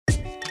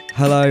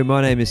Hello,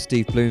 my name is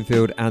Steve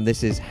Bloomfield and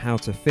this is How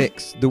to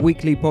Fix, the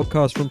weekly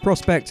podcast from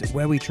Prospect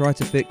where we try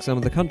to fix some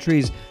of the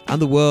country's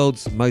and the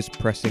world's most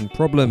pressing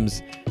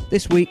problems.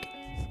 This week,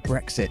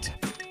 Brexit.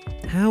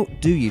 How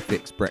do you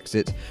fix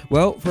Brexit?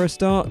 Well, for a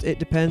start, it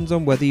depends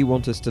on whether you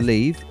want us to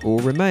leave or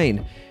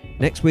remain.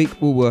 Next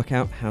week, we'll work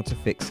out how to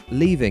fix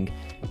leaving.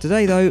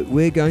 Today, though,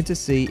 we're going to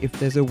see if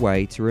there's a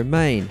way to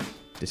remain.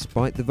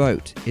 Despite the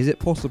vote, is it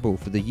possible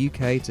for the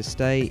UK to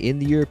stay in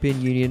the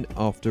European Union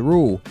after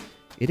all?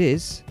 It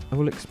is, and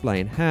we'll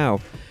explain how.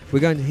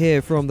 We're going to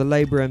hear from the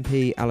Labour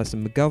MP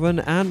Alison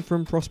McGovern and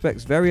from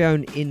Prospect's very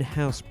own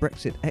in-house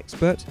Brexit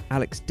expert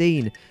Alex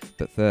Dean.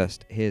 But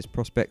first, here's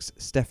Prospect's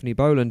Stephanie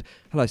Boland.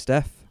 Hello,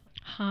 Steph.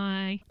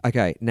 Hi.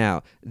 Okay,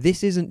 now,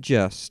 this isn't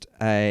just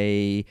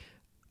a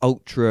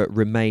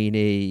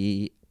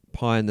ultra-Remainy,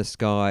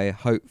 pie-in-the-sky,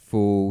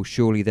 hopeful,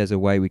 surely there's a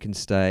way we can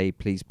stay,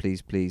 please,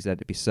 please, please, let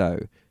it be so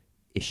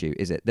issue,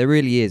 is it? There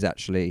really is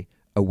actually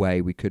a way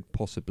we could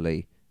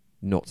possibly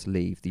not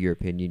leave the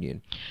European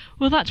Union.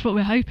 Well, that's what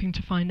we're hoping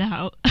to find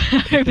out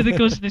over the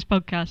course of this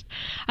podcast.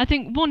 I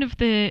think one of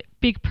the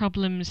big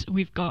problems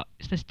we've got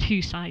is there's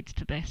two sides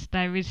to this.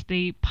 There is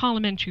the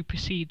parliamentary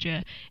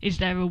procedure. Is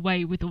there a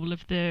way with all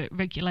of the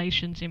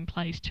regulations in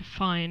place to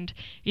find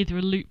either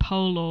a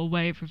loophole or a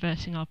way of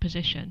reversing our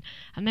position?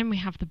 And then we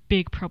have the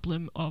big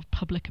problem of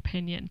public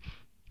opinion.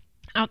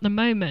 At the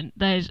moment,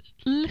 there's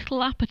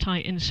little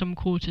appetite in some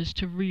quarters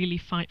to really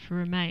fight for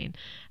Remain.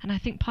 And I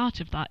think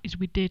part of that is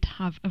we did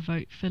have a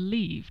vote for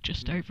leave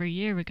just over a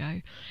year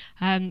ago.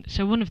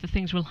 So one of the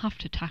things we'll have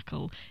to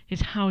tackle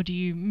is how do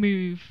you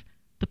move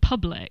the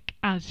public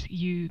as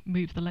you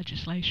move the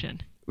legislation?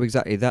 Well,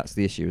 exactly, that's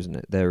the issue, isn't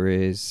it? There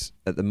is,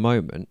 at the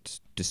moment,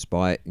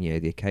 despite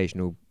the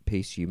occasional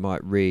piece you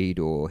might read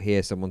or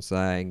hear someone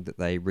saying that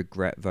they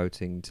regret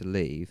voting to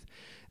leave,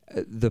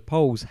 the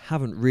polls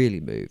haven't really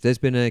moved. There's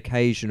been an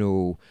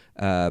occasional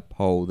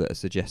poll that has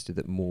suggested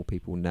that more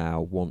people now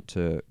want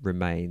to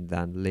remain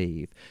than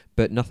leave,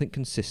 but nothing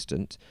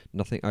consistent,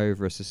 nothing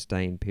over a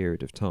sustained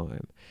period of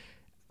time,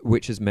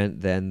 which has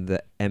meant then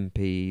that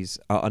MPs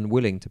are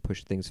unwilling to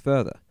push things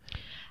further.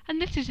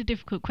 And this is a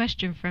difficult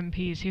question for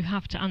MPs who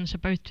have to answer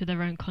both to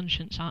their own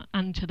conscience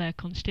and to their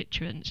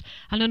constituents.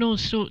 And on all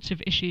sorts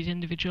of issues,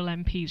 individual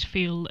MPs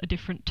feel a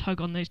different tug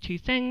on those two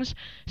things.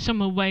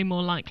 Some are way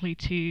more likely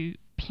to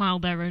plough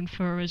their own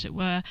furrow, as it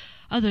were.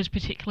 Others,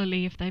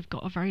 particularly if they've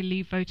got a very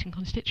leave voting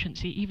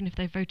constituency, even if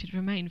they voted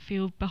Remain,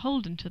 feel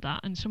beholden to that,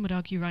 and some would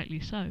argue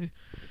rightly so.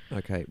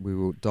 Okay, we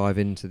will dive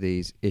into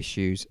these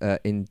issues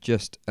in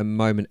just a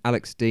moment.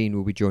 Alex Dean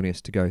will be joining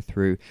us to go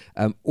through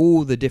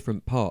all the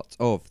different parts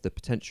of the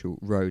potential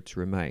road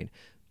to Remain.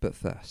 But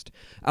first,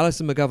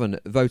 Alison McGovern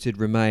voted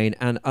Remain,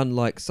 and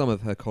unlike some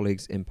of her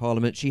colleagues in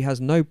Parliament, she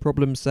has no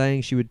problem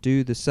saying she would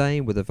do the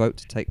same with a vote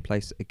to take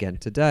place again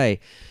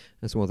today.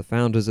 As one of the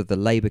founders of the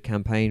Labour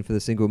campaign for the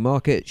single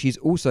market, she's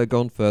also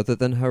gone further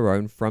than her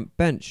own front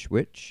bench,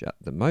 which, at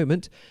the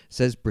moment,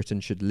 says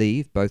Britain should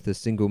leave both the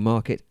single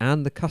market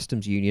and the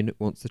customs union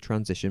once the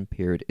transition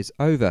period is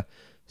over.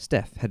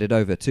 Steph headed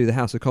over to the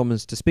House of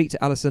Commons to speak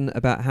to Alison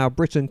about how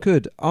Britain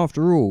could,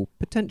 after all,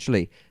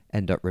 potentially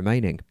end up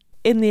remaining.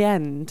 In the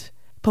end,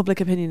 public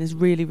opinion is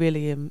really,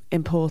 really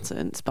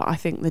important, but I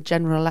think the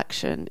general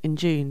election in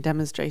June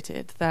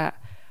demonstrated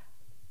that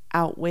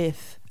out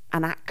with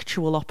an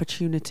actual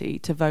opportunity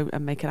to vote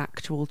and make an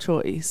actual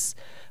choice,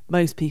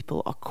 most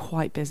people are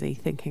quite busy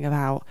thinking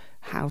about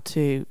how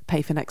to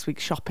pay for next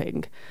week's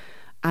shopping,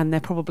 and they're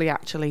probably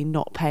actually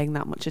not paying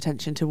that much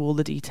attention to all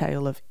the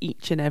detail of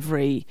each and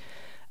every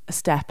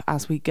step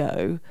as we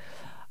go.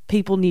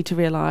 People need to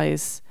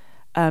realise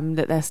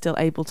that they're still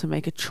able to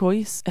make a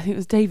choice. I think it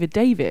was David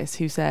Davis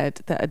who said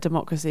that a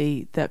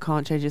democracy that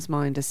can't change its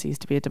mind has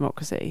ceased to be a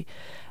democracy.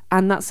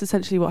 And that's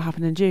essentially what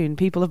happened in June.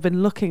 People have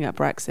been looking at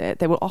Brexit.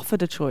 They were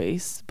offered a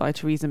choice by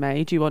Theresa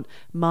May. Do you want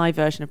my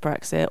version of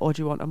Brexit, or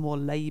do you want a more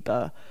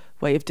Labour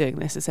way of doing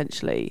this,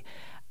 essentially?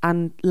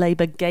 And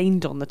Labour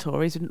gained on the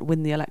Tories. We didn't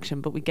win the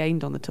election, but we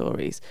gained on the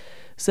Tories.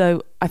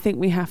 So I think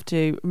we have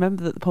to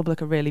remember that the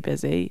public are really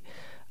busy,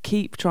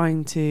 keep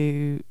trying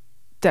to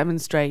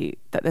demonstrate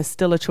that there's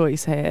still a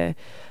choice here,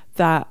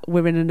 that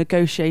we're in a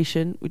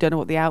negotiation. We don't know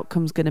what the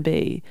outcome's going to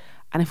be.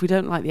 And if we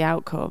don't like the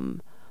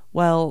outcome,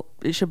 well,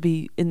 it should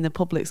be in the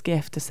public's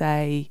gift to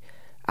say,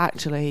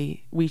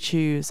 actually, we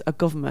choose a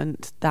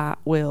government that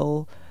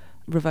will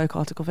revoke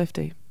Article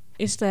 50.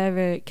 Is there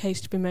a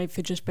case to be made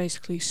for just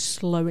basically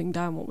slowing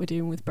down what we're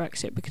doing with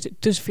Brexit? Because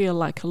it does feel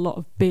like a lot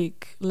of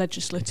big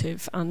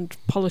legislative and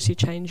policy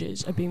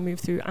changes are being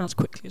moved through as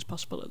quickly as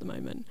possible at the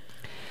moment.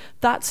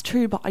 That's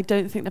true, but I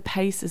don't think the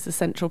pace is the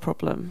central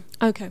problem.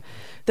 Okay.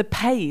 The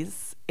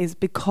pace is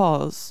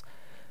because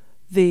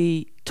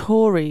the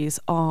Tories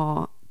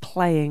are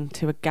playing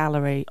to a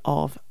gallery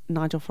of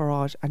Nigel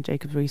Farage and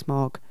Jacob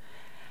Rees-Mogg,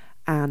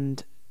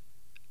 and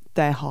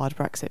they're hard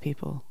Brexit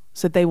people.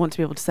 So they want to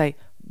be able to say,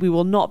 we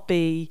will not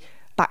be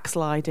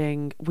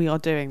backsliding, we are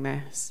doing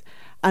this.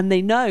 And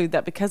they know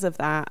that because of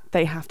that,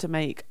 they have to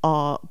make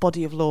our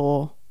body of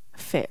law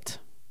fit.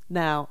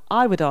 Now,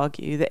 I would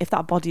argue that if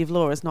that body of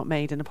law is not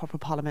made in a proper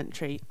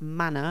parliamentary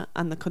manner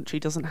and the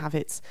country doesn't have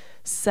its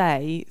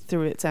say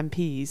through its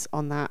MPs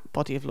on that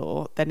body of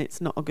law, then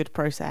it's not a good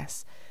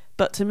process.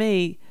 But to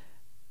me,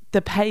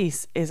 the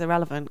pace is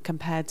irrelevant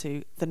compared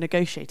to the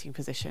negotiating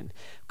position,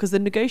 because the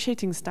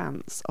negotiating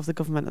stance of the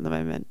government at the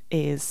moment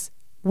is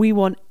we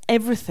want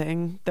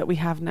everything that we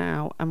have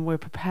now and we're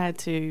prepared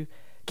to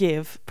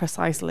give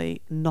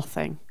precisely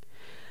nothing.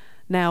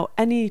 Now,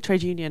 any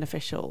trade union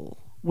official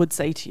would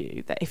say to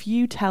you that if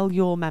you tell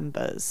your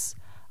members,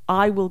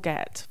 I will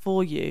get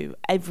for you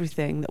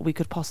everything that we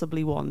could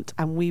possibly want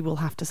and we will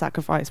have to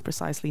sacrifice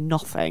precisely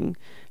nothing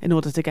in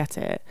order to get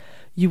it,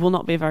 you will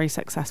not be a very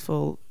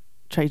successful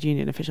trade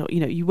union official.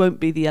 You know, you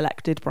won't be the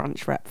elected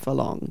branch rep for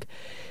long,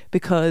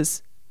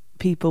 because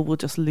people will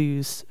just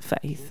lose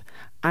faith.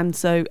 And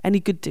so any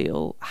good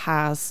deal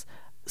has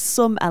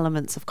some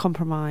elements of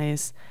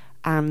compromise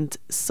and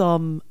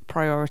some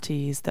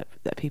priorities that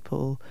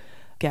people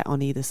get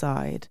on either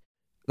side.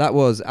 That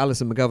was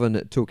Alison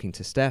McGovern talking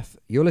to Steph.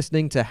 You're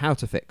listening to How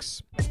to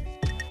Fix.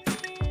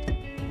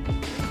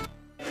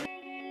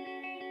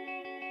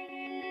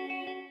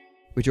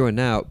 We're joined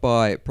now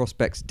by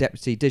Prospect's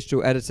Deputy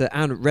Digital Editor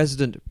and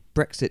resident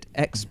Brexit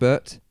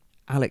expert,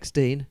 Alex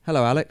Dean.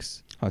 Hello,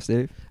 Alex. Hi,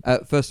 Steve.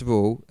 First of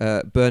all,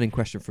 burning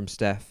question from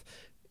Steph.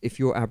 If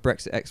you're our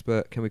Brexit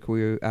expert, can we call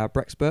you our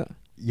Brexpert?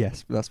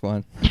 Yes, that's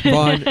fine.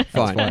 Fine. That's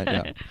fine,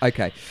 yeah.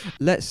 Okay,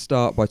 let's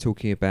start by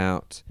talking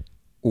about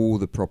all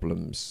the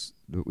problems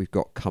that we've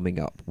got coming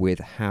up with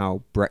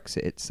how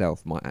Brexit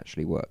itself might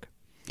actually work.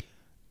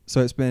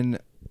 So it's been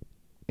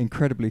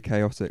incredibly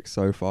chaotic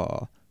so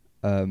far.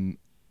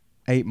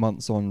 8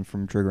 months on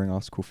from triggering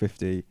Article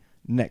 50,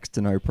 next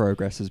to no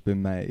progress has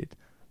been made.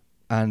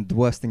 And the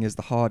worst thing is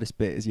the hardest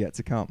bit is yet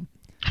to come.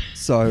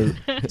 So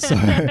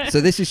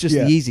this is just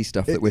the easy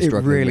stuff that we're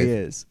struggling with. It really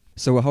is.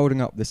 So we're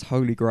holding up this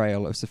holy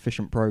grail of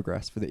sufficient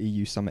progress for the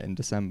EU summit in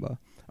December.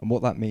 And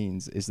what that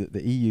means is that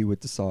the EU would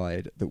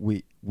decide that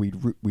we'd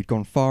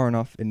gone far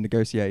enough in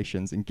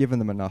negotiations and given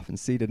them enough and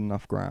ceded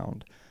enough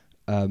ground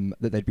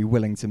that they'd be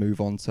willing to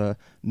move on to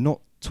not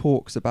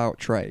talks about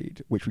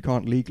trade, which we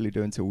can't legally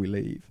do until we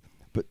leave,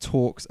 but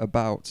talks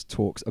about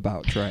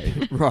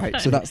trade. Right.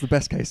 So that's the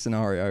best case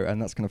scenario, and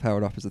that's kind of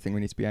held up as the thing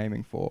we need to be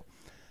aiming for.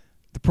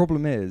 The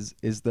problem is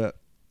that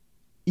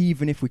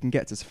even if we can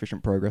get to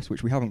sufficient progress,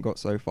 which we haven't got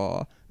so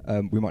far,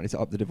 we might need to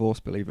up the divorce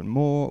bill even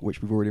more,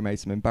 which we've already made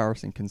some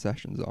embarrassing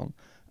concessions on.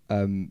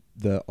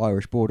 The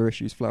Irish border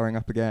issues flaring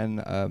up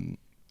again.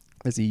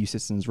 There's EU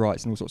citizens'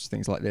 rights and all sorts of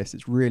things like this.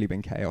 It's really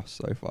been chaos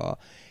so far.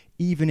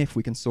 Even if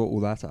we can sort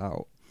all that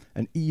out,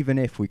 and even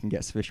if we can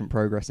get sufficient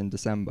progress in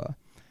December,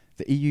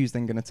 the EU is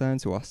then going to turn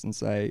to us and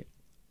say,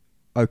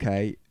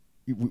 okay,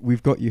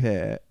 we've got you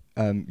here.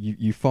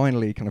 You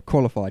finally kind of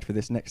qualified for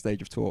this next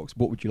stage of talks.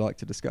 What would you like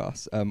to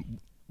discuss?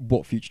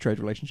 What future trade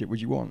relationship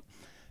would you want?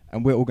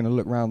 And we're all going to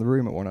look around the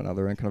room at one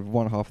another, and kind of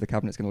one half of the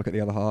cabinet's going to look at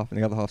the other half, and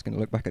the other half's going to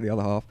look back at the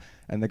other half,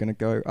 and they're going to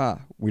go,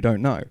 we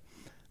don't know.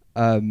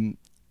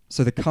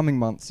 So the coming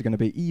months are going to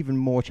be even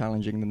more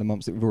challenging than the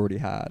months that we've already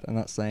had, and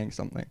that's saying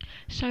something.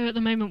 So at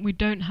the moment we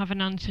don't have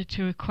an answer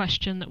to a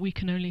question that we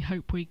can only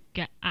hope we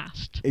get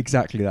asked.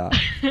 Exactly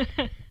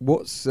that.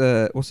 What's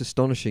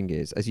astonishing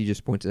is, as you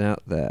just pointed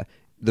out there,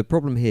 the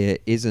problem here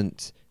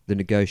isn't the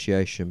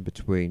negotiation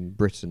between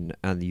Britain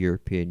and the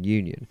European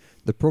Union.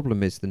 The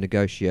problem is the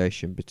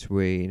negotiation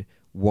between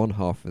one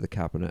half of the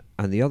cabinet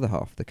and the other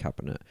half of the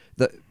cabinet.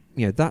 That,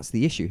 you know, that's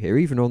the issue here.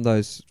 Even on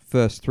those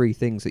first three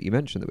things that you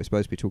mentioned that we're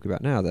supposed to be talking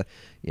about now,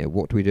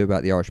 what do we do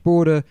about the Irish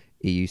border,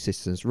 EU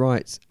citizens'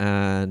 rights,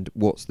 and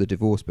what's the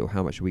divorce bill?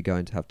 How much are we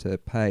going to have to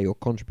pay or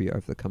contribute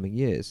over the coming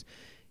years?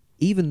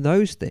 Even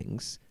those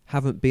things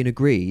haven't been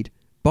agreed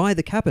by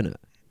the cabinet.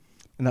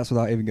 And that's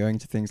without even going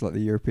to things like the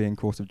European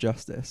Court of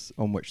Justice,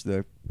 on which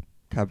the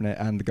cabinet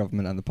and the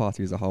government and the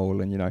party as a whole,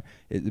 and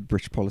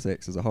British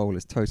politics as a whole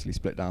is totally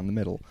split down the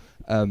middle.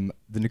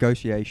 The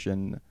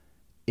negotiation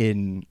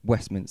in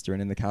Westminster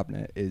and in the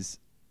cabinet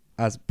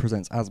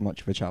presents as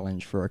much of a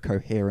challenge for a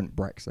coherent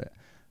Brexit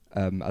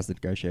as the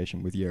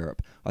negotiation with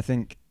Europe. I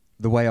think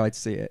the way I'd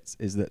see it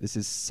is that this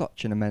is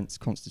such an immense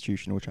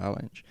constitutional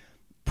challenge,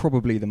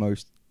 probably the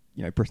most,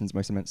 Britain's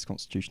most immense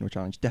constitutional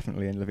challenge,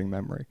 definitely in living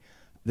memory,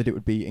 that it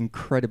would be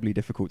incredibly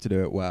difficult to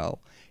do it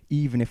well,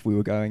 even if we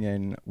were going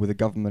in with a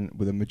government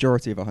with a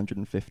majority of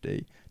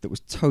 150 that was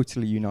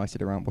totally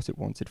united around what it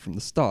wanted from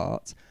the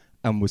start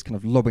and was kind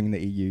of lobbying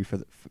the EU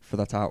for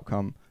that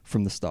outcome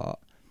from the start.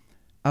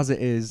 As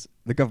it is,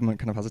 the government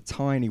kind of has a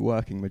tiny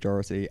working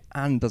majority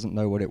and doesn't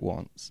know what it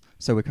wants.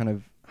 So we're kind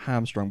of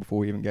hamstrung before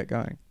we even get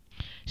going.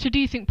 So do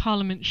you think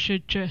Parliament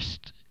should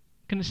just,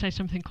 going to say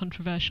something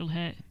controversial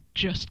here,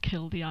 just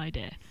kill the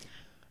idea?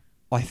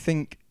 I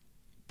think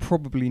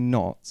probably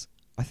not.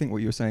 I think what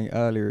you were saying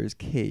earlier is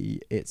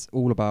key. It's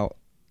all about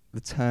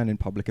the turn in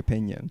public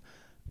opinion.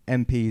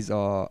 MPs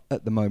are,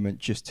 at the moment,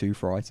 just too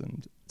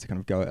frightened to kind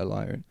of go it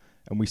alone.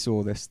 And we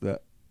saw this,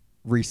 that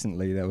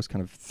recently there was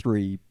kind of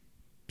 3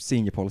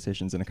 senior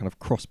politicians in a kind of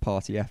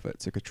cross-party effort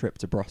took a trip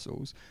to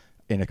Brussels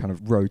in a kind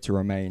of road to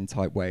Remain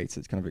type way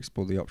to kind of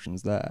explore the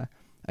options there.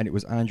 And it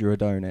was Andrew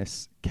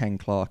Adonis, Ken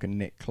Clarke and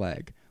Nick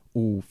Clegg,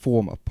 all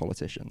former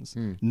politicians.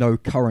 No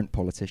current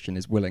politician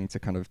is willing to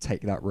kind of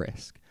take that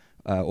risk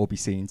or be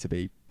seen to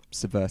be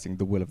subverting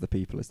the will of the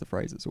people, is the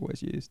phrase that's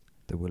always used.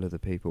 The will of the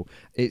people.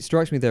 It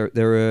strikes me there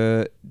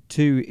are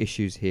two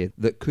issues here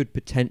that could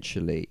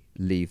potentially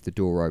leave the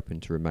door open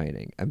to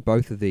remaining, and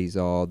both of these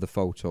are the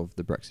fault of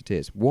the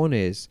Brexiteers. One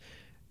is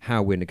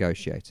how we're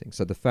negotiating.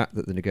 So the fact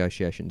that the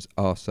negotiations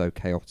are so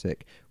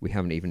chaotic, we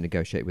haven't even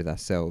negotiated with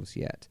ourselves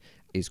yet,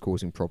 is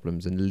causing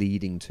problems and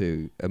leading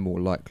to a more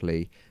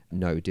likely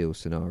no-deal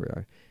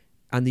scenario.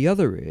 And the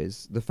other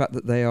is the fact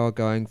that they are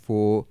going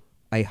for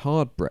a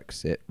hard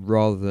Brexit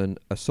rather than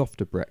a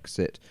softer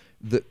Brexit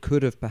that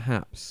could have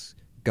perhaps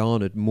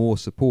garnered more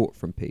support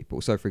from people.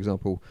 So, for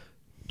example,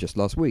 just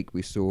last week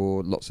we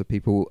saw lots of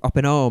people up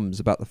in arms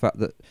about the fact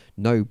that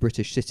no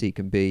British city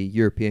can be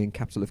European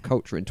capital of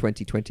culture in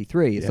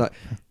 2023. It's like,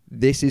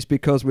 this is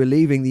because we're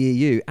leaving the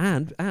EU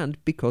and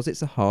because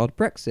it's a hard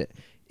Brexit.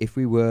 If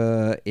we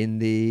were in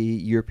the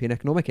European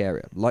Economic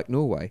Area, like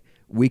Norway,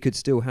 we could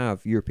still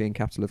have European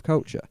capital of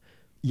culture.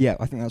 Yeah,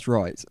 I think that's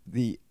right.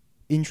 The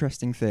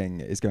interesting thing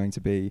is going to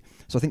be,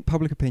 so I think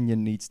public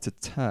opinion needs to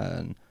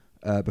turn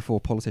before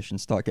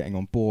politicians start getting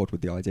on board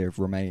with the idea of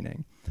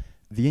remaining.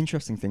 The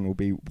interesting thing will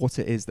be what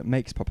it is that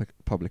makes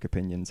public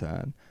opinion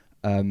turn,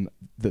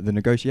 that the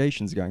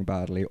negotiations are going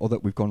badly or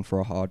that we've gone for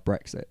a hard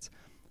Brexit.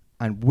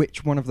 And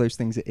which one of those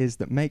things it is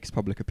that makes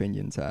public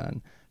opinion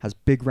turn has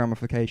big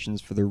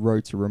ramifications for the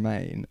road to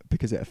Remain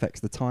because it affects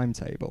the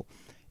timetable.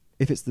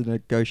 If it's the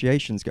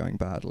negotiations going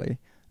badly,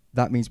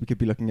 that means we could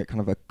be looking at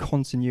kind of a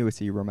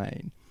continuity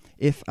Remain.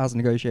 If, as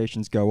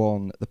negotiations go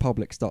on, the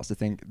public starts to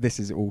think this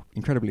is all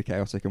incredibly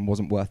chaotic and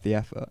wasn't worth the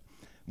effort,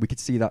 we could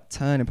see that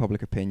turn in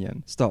public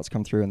opinion start to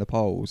come through in the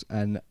polls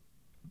and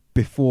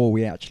before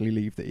we actually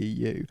leave the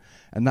EU.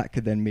 And that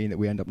could then mean that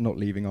we end up not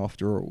leaving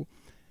after all.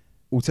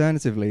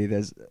 Alternatively,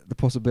 there's the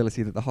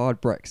possibility that the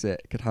hard Brexit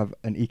could have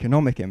an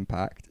economic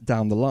impact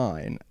down the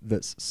line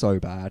that's so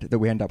bad that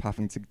we end up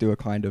having to do a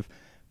kind of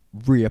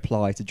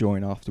reapply to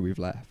join after we've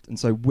left. And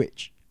so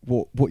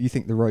what you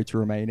think the road to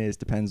Remain is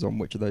depends on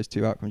which of those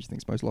two outcomes you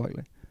think is most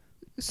likely.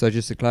 So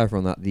just to clarify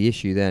on that, the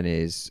issue then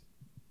is,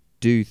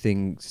 do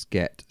things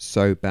get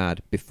so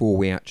bad before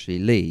we actually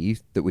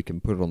leave that we can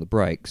put it on the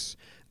brakes,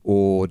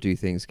 or do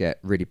things get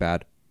really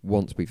bad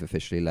once we've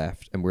officially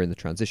left and we're in the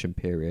transition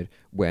period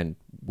when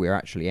we're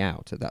actually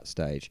out at that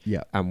stage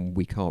and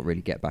we can't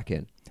really get back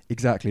in?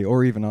 Exactly,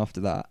 or even after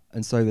that.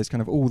 And so there's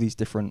kind of all these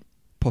different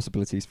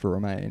possibilities for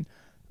Remain.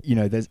 You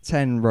know, there's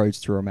 10 roads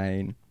to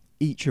Remain,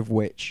 each of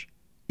which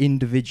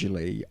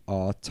individually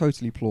are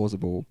totally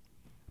plausible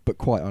but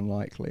quite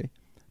unlikely,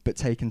 but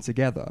taken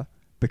together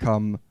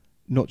become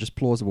not just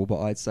plausible but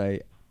I'd say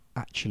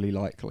actually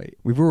likely.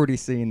 We've already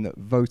seen that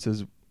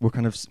voters were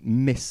kind of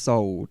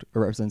missold a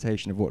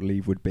representation of what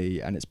Leave would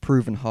be, and it's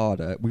proven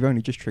harder. We've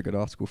only just triggered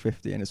Article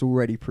 50 and it's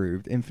already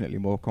proved infinitely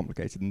more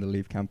complicated than the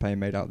Leave campaign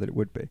made out that it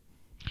would be.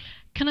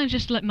 Can I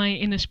just let my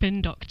inner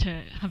spin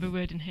doctor have a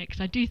word in here?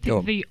 Because I do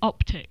think the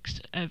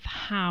optics of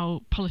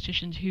how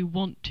politicians who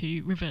want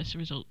to reverse the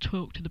result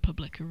talk to the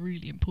public are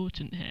really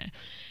important here.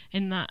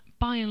 In that,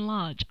 by and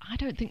large, I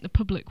don't think the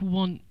public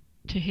want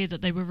to hear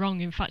that they were wrong.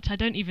 In fact, I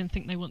don't even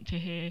think they want to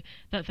hear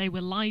that they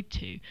were lied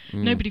to.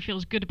 Nobody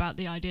feels good about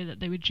the idea that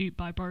they were duped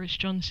by Boris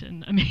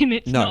Johnson. I mean,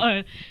 it's not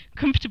a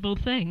comfortable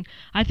thing.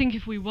 I think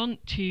if we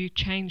want to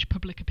change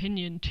public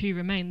opinion to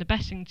Remain, the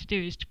best thing to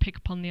do is to pick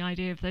up on the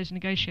idea of those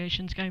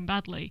negotiations going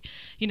badly.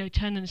 You know,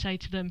 turn and say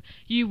to them,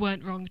 you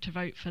weren't wrong to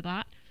vote for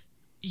that.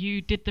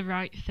 You did the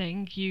right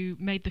thing, you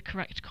made the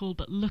correct call,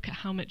 but look at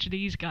how much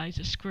these guys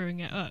are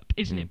screwing it up.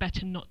 Isn't it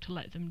better not to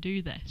let them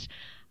do this?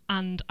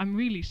 And I'm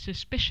really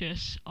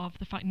suspicious of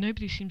the fact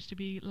nobody seems to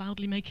be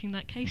loudly making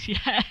that case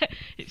yet.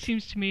 It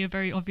seems to me a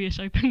very obvious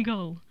open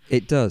goal.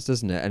 It does,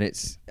 doesn't it? And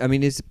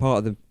it's part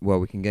of the, well,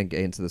 we can get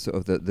into the sort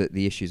of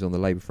the issues on the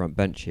Labour front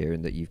bench here,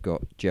 in that you've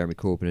got Jeremy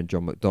Corbyn and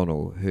John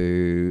McDonnell,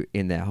 who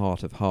in their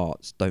heart of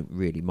hearts don't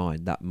really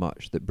mind that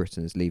much that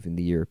Britain is leaving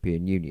the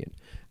European Union.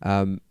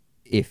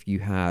 If you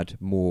had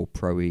more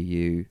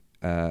pro-EU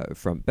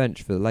front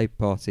bench for the Labour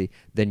Party,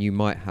 then you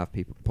might have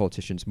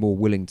politicians more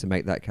willing to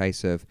make that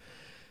case of,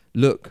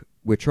 look,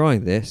 we're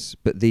trying this,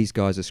 but these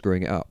guys are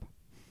screwing it up.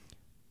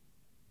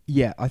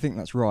 Yeah, I think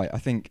that's right. I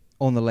think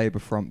on the Labour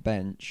front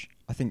bench,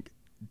 I think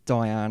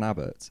Diane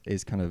Abbott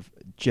is kind of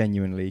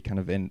genuinely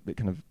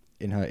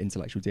in her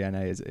intellectual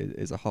DNA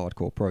is a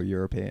hardcore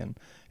pro-European.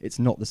 It's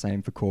not the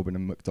same for Corbyn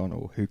and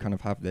McDonnell, who kind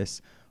of have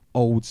this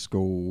old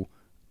school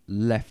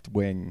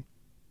left-wing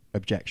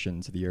objection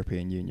to the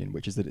European Union,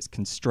 which is that it's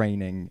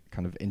constraining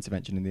kind of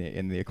intervention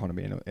in the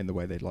economy in the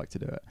way they'd like to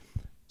do it.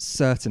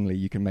 Certainly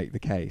you can make the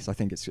case, I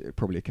think it's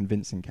probably a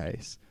convincing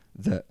case,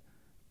 that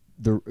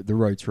the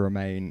road to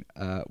Remain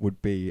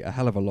would be a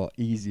hell of a lot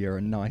easier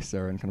and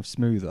nicer and kind of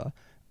smoother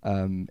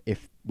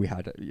if we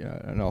had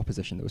an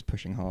opposition that was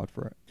pushing hard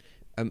for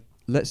it.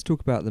 Let's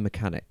talk about the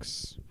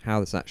mechanics, how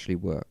this actually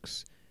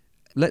works.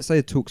 Let's say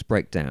the talks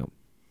break down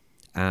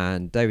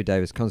and David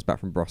Davis comes back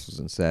from Brussels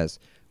and says,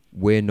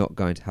 we're not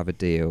going to have a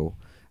deal,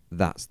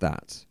 that's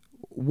that.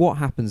 What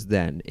happens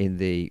then in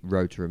the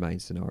Road to Remain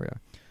scenario?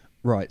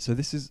 Right, so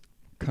this is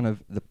kind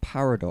of the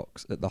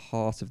paradox at the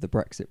heart of the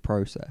Brexit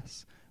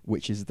process,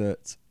 which is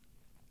that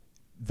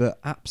the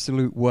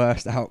absolute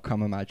worst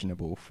outcome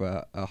imaginable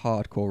for a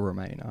hardcore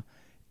Remainer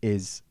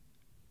is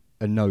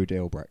a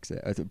no-deal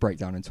Brexit, a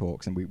breakdown in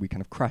talks, and we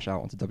kind of crash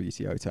out onto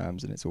WTO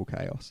terms and it's all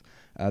chaos.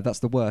 That's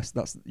the worst.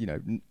 That's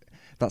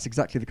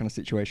exactly the kind of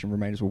situation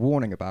Remainers were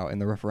warning about in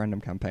the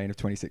referendum campaign of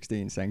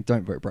 2016, saying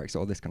don't vote Brexit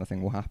or this kind of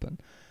thing will happen.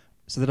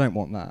 So they don't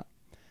want that.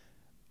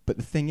 But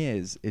the thing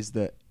is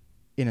that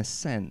in a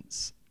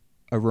sense,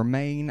 a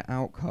Remain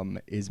outcome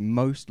is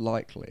most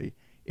likely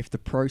if the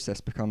process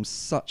becomes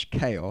such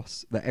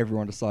chaos that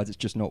everyone decides it's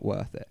just not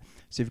worth it.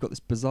 So you've got this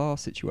bizarre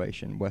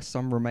situation where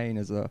some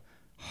Remainers are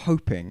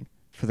hoping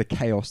for the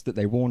chaos that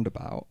they warned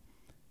about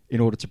in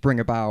order to bring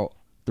about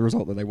the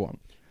result that they want.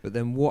 But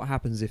then what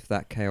happens if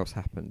that chaos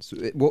happens?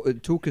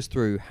 Talk us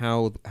through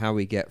how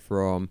we get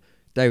from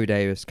David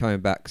Davis coming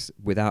back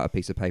without a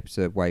piece of paper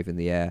to wave in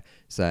the air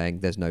saying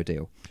there's no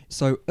deal.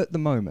 So at the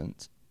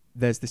moment,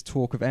 there's this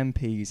talk of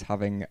MPs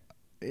having...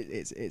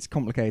 It's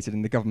complicated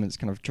and the government's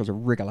kind of trying to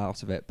wriggle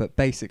out of it, but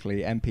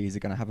basically MPs are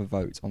going to have a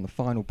vote on the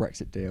final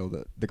Brexit deal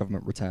that the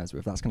government returns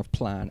with. That's kind of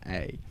plan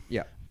A.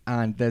 Yeah.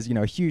 And there's,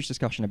 a huge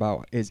discussion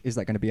about is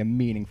that going to be a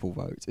meaningful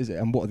vote? Is it,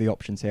 and what are the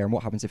options here? And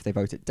what happens if they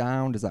vote it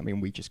down? Does that mean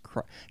we just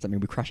does that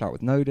mean we crash out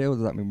with no deal?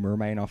 Does that mean we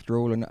remain after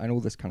all? And all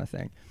this kind of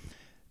thing.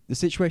 The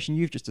situation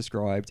you've just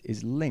described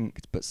is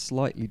linked but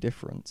slightly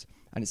different.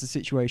 And it's a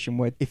situation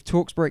where if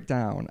talks break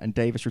down and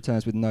Davis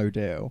returns with no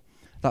deal,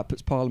 that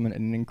puts Parliament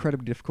in an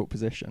incredibly difficult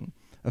position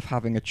of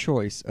having a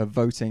choice of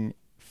voting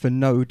for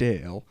no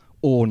deal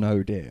or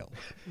no deal.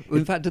 Well,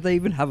 in fact, do they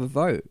even have a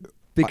vote?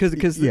 Because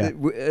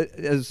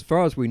as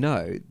far as we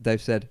know,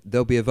 they've said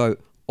there'll be a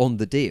vote on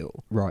the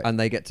deal. Right. And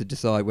they get to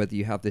decide whether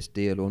you have this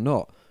deal or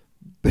not.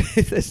 But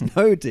if there's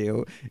no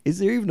deal, is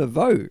there even a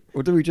vote?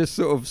 Or do we just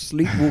sort of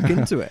sleepwalk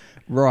into it?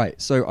 Right.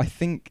 So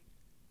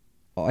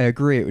I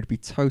agree it would be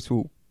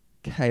total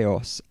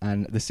chaos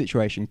and the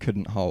situation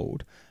couldn't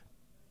hold.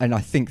 And I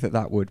think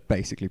that would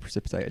basically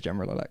precipitate a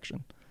general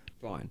election.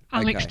 Fine.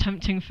 Alex okay.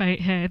 tempting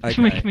fate here. That's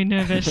Okay. making me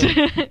nervous.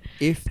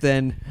 If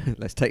then,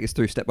 let's take this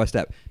through step by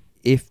step.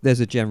 If there's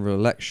a general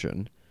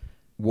election,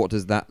 what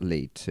does that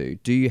lead to?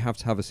 Do you have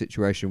to have a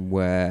situation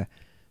where,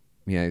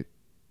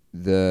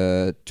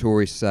 the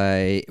Tories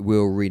say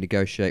we'll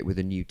renegotiate with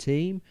a new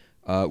team,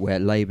 where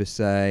Labour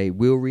say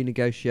we'll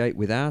renegotiate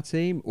with our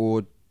team,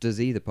 or does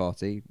either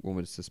party, one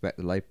would suspect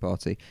the Labour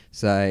Party,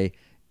 say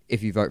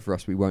if you vote for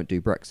us we won't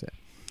do Brexit?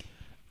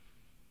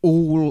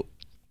 All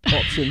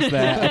options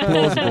there are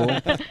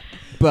plausible.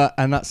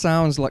 And that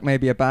sounds like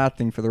maybe a bad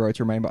thing for the Road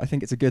to Remain, but I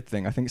think it's a good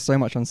thing. I think so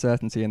much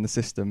uncertainty in the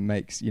system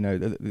makes,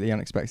 the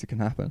unexpected can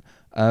happen.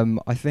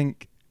 I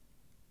think,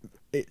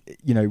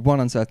 one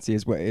uncertainty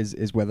is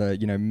whether,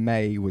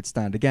 May would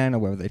stand again or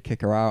whether they'd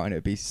kick her out and it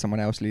would be someone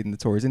else leading the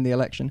Tories in the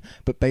election.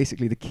 But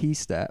basically the key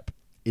step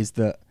is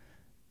that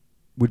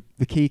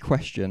the key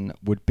question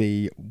would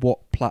be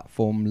what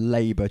platform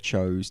Labour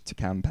chose to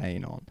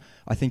campaign on.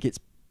 I think it's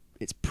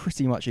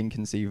pretty much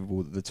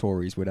inconceivable that the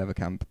Tories would ever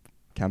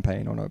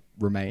campaign on a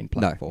Remain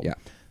platform. No, yeah.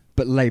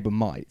 But Labour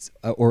might,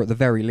 or at the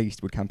very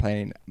least would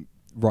campaign.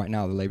 Right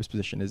now, the Labour's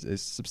position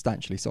is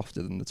substantially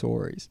softer than the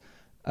Tories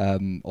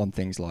on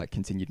things like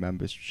continued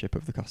membership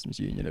of the Customs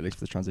Union, at least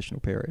for the transitional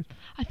period.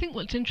 I think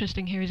what's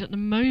interesting here is at the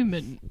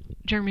moment,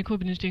 Jeremy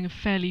Corbyn is doing a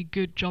fairly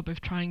good job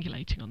of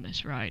triangulating on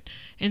this, right?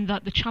 In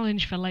that the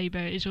challenge for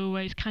Labour is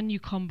always, can you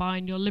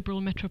combine your liberal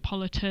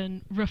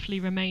metropolitan, roughly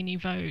Remainy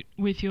vote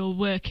with your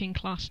working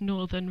class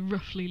northern,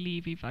 roughly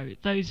Levy vote?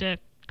 Those are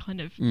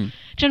kind of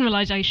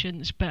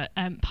generalisations, but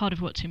part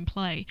of what's in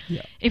play.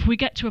 Yeah. If we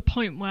get to a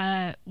point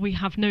where we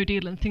have no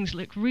deal and things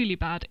look really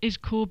bad, is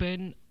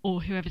Corbyn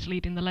or whoever's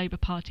leading the Labour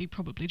Party,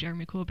 probably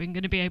Jeremy Corbyn,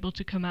 going to be able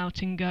to come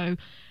out and go,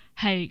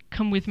 hey,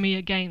 come with me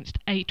against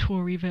a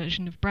Tory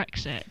version of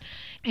Brexit?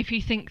 If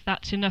you think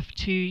that's enough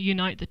to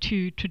unite the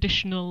two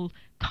traditional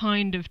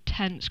kind of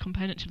tense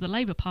components of the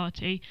Labour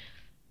Party,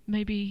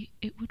 maybe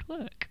it would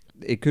work.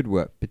 It could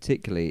work,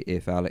 particularly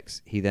if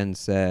he then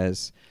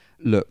says,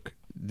 look,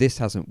 this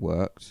hasn't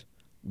worked,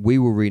 we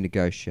will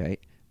renegotiate,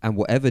 and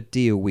whatever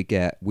deal we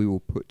get, we will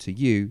put to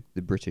you,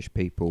 the British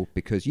people,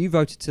 because you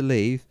voted to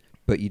leave,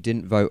 but you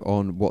didn't vote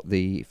on what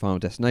the final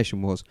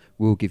destination was,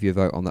 we'll give you a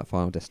vote on that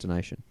final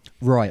destination.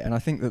 Right, and I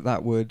think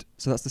that would...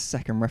 So that's the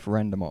second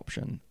referendum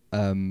option,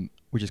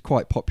 which is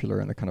quite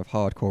popular in the kind of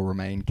hardcore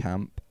Remain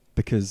camp,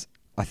 because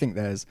I think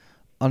there's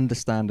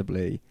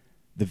understandably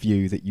the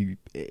view that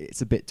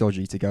it's a bit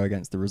dodgy to go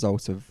against the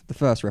result of the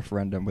first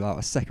referendum without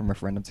a second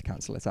referendum to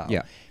cancel it out.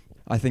 Yeah.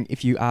 I think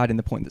if you add in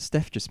the point that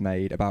Steph just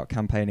made about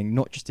campaigning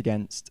not just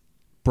against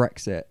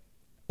Brexit,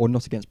 or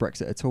not against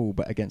Brexit at all,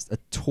 but against a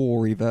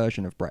Tory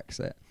version of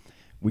Brexit,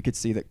 we could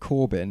see that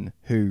Corbyn,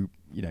 who,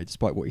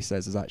 despite what he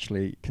says,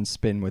 actually can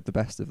spin with the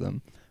best of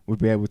them, would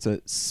be able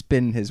to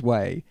spin his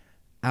way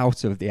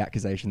out of the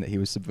accusation that he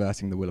was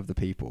subverting the will of the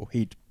people.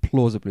 He'd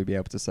plausibly be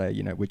able to say,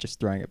 we're just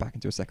throwing it back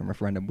into a second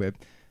referendum. We're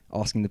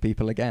asking the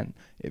people again.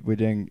 We're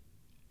doing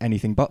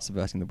anything but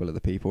subverting the will of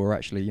the people. We're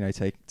actually,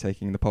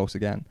 taking the pulse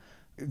again.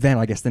 Then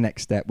I guess the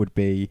next step would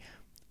be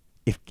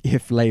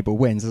if Labour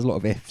wins, there's a lot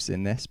of ifs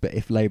in this, but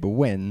if Labour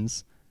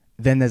wins,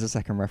 then there's a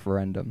second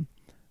referendum.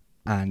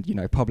 And,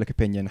 public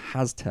opinion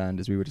has turned,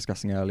 as we were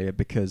discussing earlier,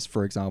 because,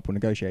 for example,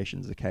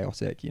 negotiations are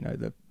chaotic.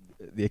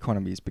 The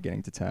economy is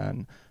beginning to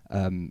turn.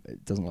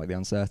 It doesn't like the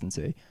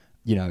uncertainty.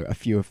 A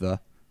few of the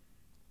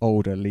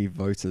older Leave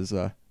voters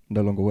are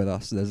no longer with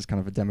us. So there's kind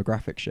of a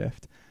demographic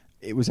shift.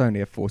 It was only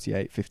a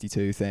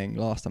 48-52 thing.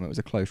 Last time it was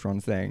a close run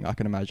thing. I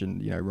can imagine,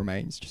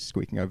 Remain's just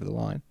squeaking over the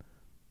line.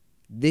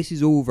 This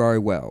is all very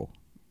well,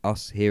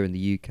 us here in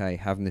the UK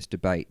having this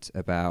debate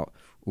about,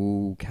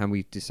 can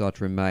we decide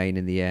to remain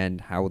in the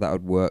end, how that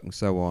would work and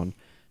so on.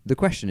 The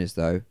question is,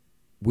 though,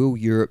 will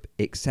Europe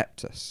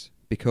accept us?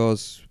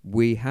 Because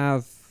we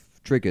have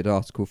triggered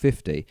Article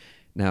 50.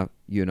 Now,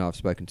 you and I have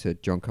spoken to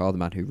John Carr, the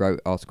man who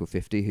wrote Article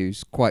 50,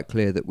 who's quite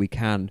clear that we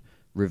can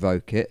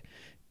revoke it.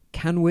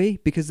 Can we?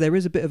 Because there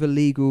is a bit of a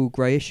legal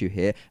grey issue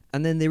here.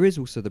 And then there is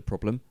also the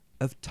problem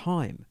of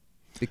time.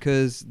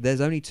 Because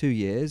there's only 2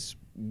 years.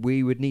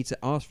 We would need to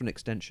ask for an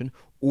extension.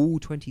 All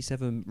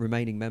 27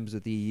 remaining members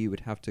of the EU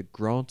would have to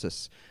grant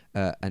us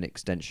an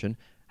extension.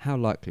 How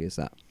likely is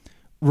that?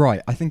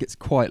 Right, I think it's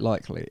quite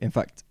likely. In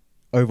fact,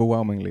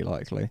 overwhelmingly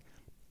likely.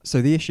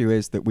 So the issue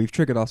is that we've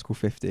triggered Article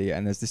 50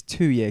 and there's this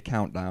 2-year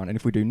countdown, and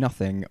if we do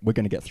nothing, we're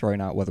going to get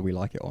thrown out whether we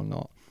like it or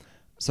not.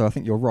 So I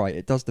think you're right,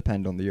 it does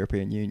depend on the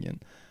European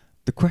Union.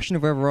 The question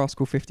of whether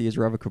Article 50 is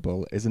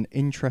revocable is an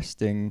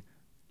interesting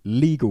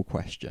legal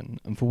question,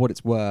 and for what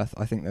it's worth,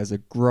 I think there's a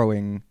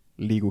growing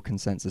legal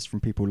consensus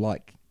from people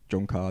like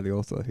John Carr, the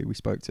author who we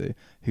spoke to,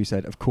 who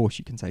said, of course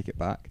you can take it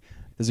back.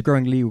 There's a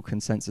growing legal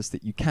consensus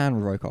that you can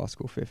revoke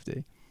Article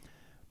 50.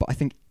 But I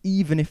think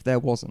even if there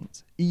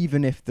wasn't,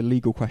 even if the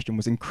legal question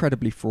was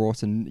incredibly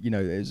fraught and,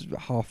 there's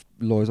half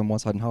lawyers on one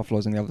side and half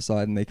lawyers on the other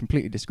side and they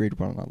completely disagreed with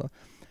one another,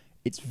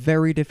 it's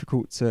very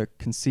difficult to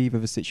conceive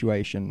of a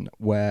situation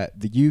where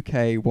the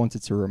UK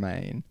wanted to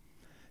remain,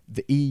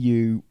 the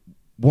EU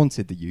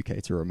wanted the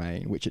UK to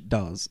remain, which it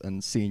does,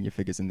 and senior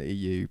figures in the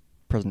EU,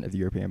 President of the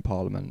European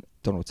Parliament,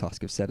 Donald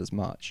Tusk, have said as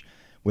much,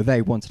 where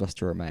they wanted us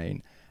to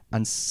remain,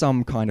 and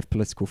some kind of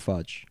political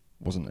fudge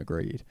wasn't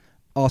agreed.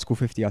 Article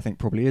 50, I think,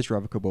 probably is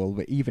revocable,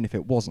 but even if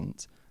it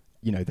wasn't,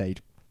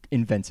 they'd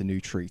invent a new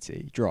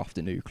treaty, draft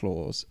a new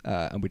clause,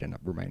 and we'd end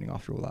up remaining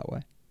after all that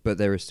way. But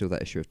there is still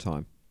that issue of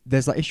time.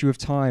 There's that issue of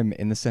time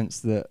in the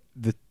sense that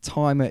the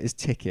timer is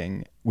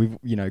ticking. We've,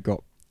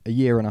 got a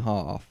year and a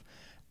half,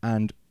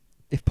 and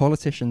if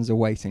politicians are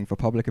waiting for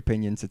public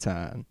opinion to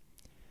turn,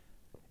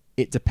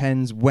 it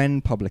depends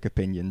when public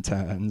opinion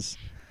turns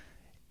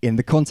in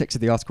the context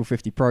of the Article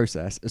 50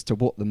 process as to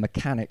what the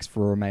mechanics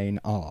for Remain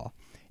are.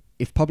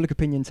 If public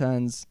opinion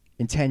turns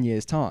in 10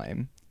 years'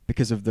 time,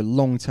 because of the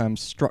long-term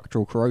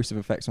structural corrosive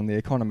effects on the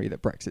economy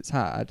that Brexit's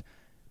had,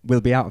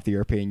 we'll be out of the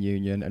European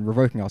Union and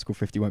revoking Article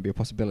 50 won't be a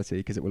possibility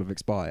because it will have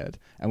expired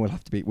and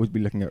we'll be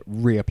looking at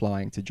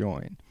reapplying to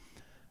join.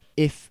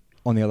 If,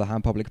 on the other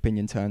hand, public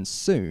opinion turns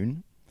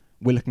soon,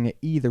 we're looking at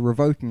either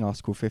revoking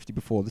Article 50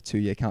 before the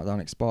 2-year countdown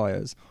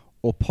expires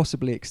or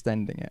possibly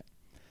extending it.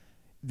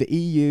 The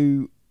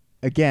EU,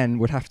 again,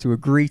 would have to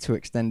agree to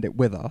extend it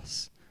with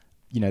us.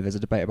 There's a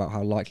debate about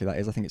how likely that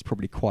is. I think it's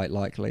probably quite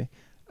likely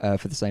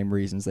for the same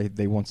reasons.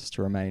 They want us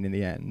to remain in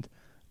the end.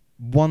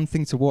 One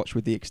thing to watch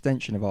with the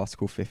extension of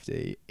Article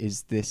 50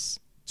 is this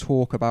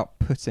talk about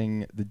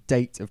putting the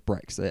date of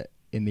Brexit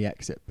in the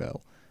exit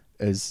bill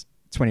as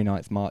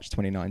 29th March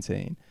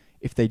 2019.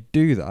 If they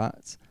do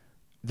that,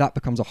 that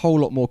becomes a whole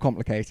lot more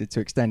complicated to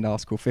extend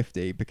Article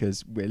 50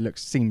 because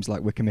seems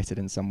like we're committed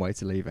in some way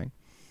to leaving.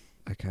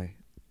 Okay,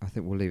 I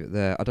think we'll leave it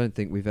there. I don't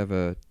think we've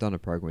ever done a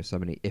programme with so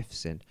many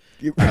ifs in.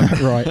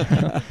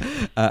 Right.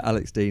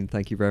 Alex Dean,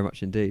 thank you very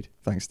much indeed.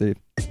 Thanks, Steve.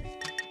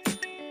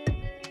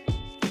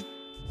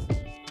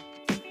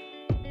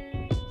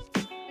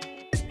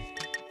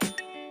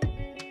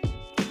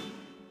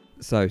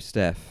 So,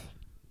 Steph,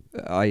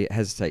 I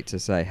hesitate to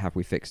say, have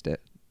we fixed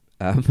it?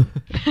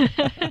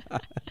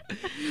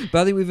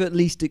 But I think we've at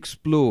least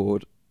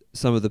explored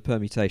some of the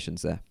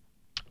permutations there.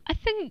 I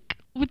think,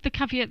 with the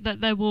caveat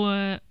that there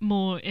were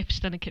more ifs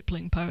than a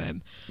Kipling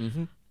poem,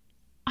 Mm-hmm.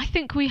 I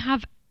think we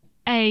have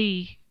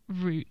a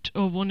route,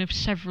 or one of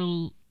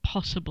several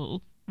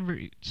possible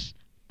routes,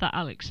 that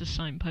Alex has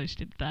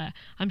signposted there.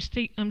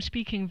 I'm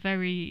speaking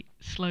very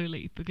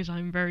slowly because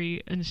I'm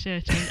very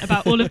uncertain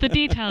about all of the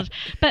details.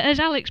 But as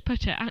Alex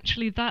put it,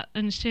 actually that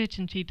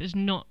uncertainty does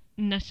not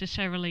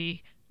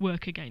necessarily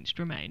work against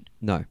Remain.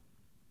 No.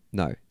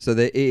 So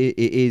it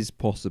is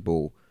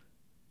possible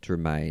to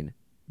remain,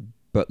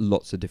 but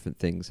lots of different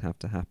things have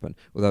to happen.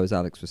 Although, as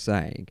Alex was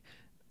saying,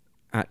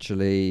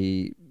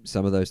 actually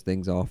some of those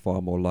things are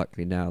far more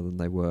likely now than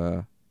they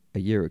were a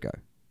year ago.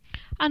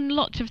 And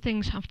lots of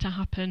things have to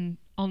happen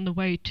on the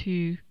way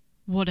to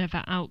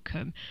whatever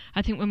outcome.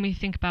 I think when we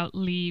think about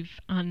Leave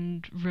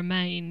and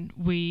Remain,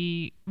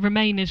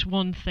 Remain is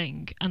one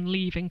thing and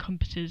Leave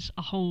encompasses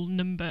a whole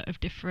number of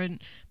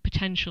different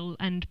potential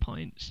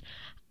endpoints,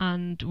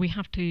 and we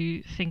have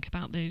to think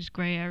about those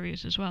grey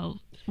areas as well,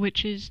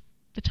 which is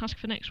the task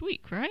for next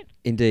week, right?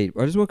 Indeed.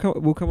 We'll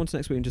come on to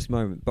next week in just a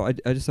moment,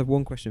 but I just have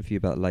one question for you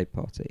about the Labour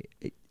Party.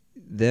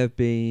 There have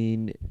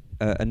been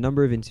a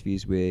number of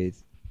interviews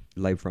with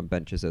Labour front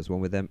benchers. There's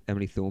one with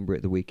Emily Thornberry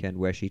at the weekend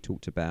where she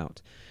talked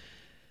about,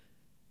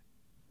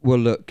 well,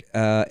 look,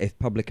 if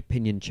public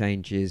opinion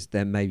changes,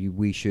 then maybe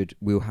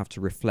we'll have to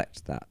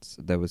reflect that.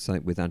 There was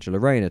something with Angela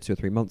Rayner 2 or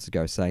 3 months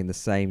ago saying the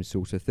same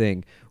sort of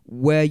thing,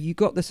 where you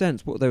got the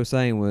sense what they were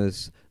saying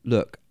was,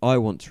 look, I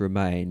want to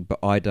remain, but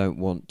I don't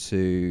want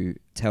to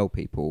tell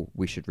people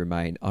we should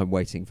remain. I'm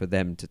waiting for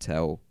them to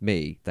tell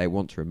me they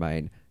want to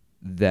remain,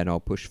 then I'll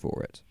push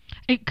for it.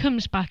 It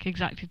comes back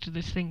exactly to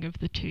this thing of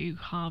the two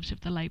halves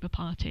of the Labour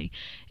Party.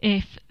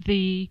 If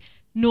the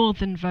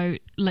Northern vote,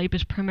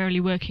 Labour's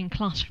primarily working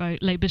class vote,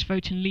 Labour's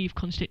vote in Leave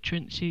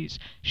constituencies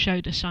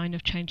showed a sign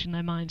of changing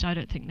their minds. I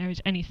don't think there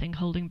is anything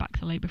holding back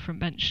the Labour front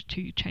bench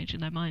to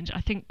changing their minds.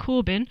 I think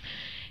Corbyn,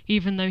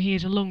 even though he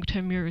is a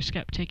long-term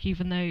Eurosceptic,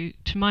 even though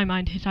to my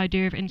mind his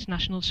idea of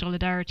international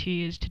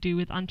solidarity is to do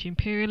with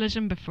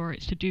anti-imperialism before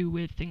it's to do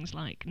with things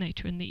like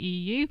NATO and the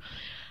EU,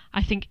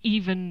 I think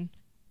even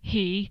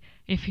he,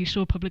 if he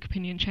saw public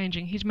opinion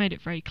changing, he's made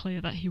it very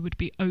clear that he would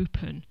be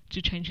open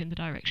to changing the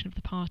direction of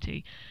the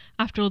party.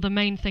 After all, the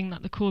main thing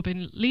that the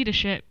Corbyn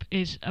leadership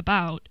is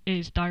about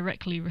is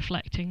directly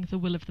reflecting the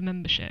will of the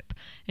membership.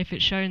 If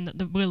it's shown that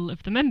the will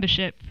of the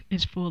membership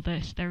is for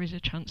this, there is a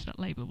chance that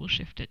Labour will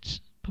shift its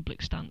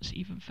public stance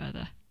even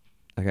further.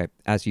 Okay,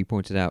 as you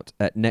pointed out,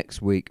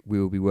 next week we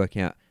will be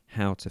working out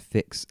how to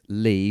fix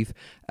Leave,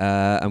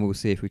 and we'll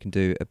see if we can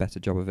do a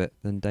better job of it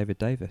than David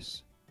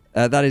Davis.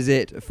 That is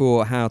it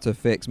for How to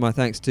Fix. My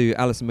thanks to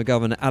Alison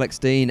McGovern, Alex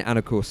Dean, and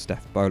of course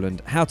Steph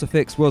Boland. How to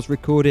Fix was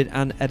recorded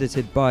and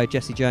edited by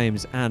Jesse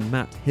James and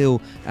Matt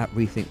Hill at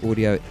Rethink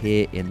Audio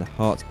here in the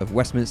heart of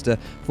Westminster.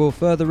 For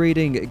further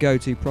reading, go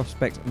to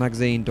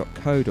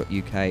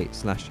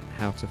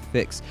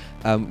prospectmagazine.co.uk/howtofix.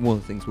 One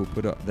of the things we'll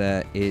put up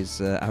there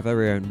is our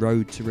very own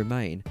Road to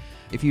Remain.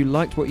 If you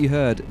liked what you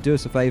heard, do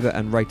us a favour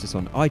and rate us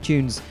on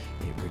iTunes.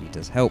 It really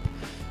does help.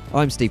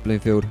 I'm Steve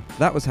Bloomfield.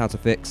 That was How to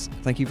Fix.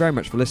 Thank you very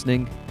much for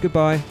listening.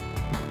 Goodbye.